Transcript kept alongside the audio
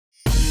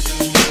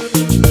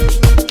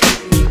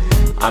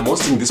I'm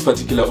hosting this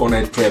particular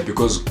all-night prayer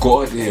because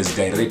God has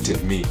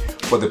directed me.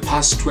 For the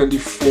past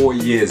 24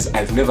 years,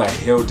 I've never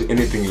held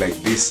anything like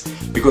this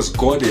because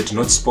God had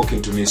not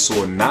spoken to me.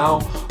 So now,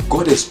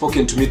 God has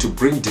spoken to me to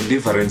bring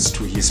deliverance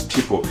to His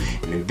people.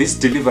 And in this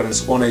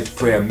deliverance all-night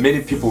prayer,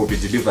 many people will be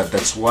delivered.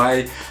 That's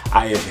why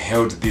I have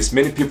held this.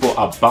 Many people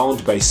are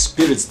bound by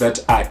spirits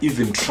that are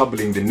even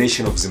troubling the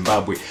nation of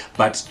Zimbabwe.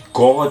 But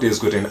God has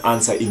got an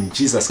answer in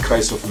Jesus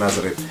Christ of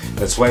Nazareth.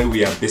 That's why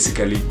we are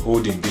basically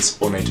holding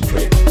this all-night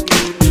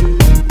prayer.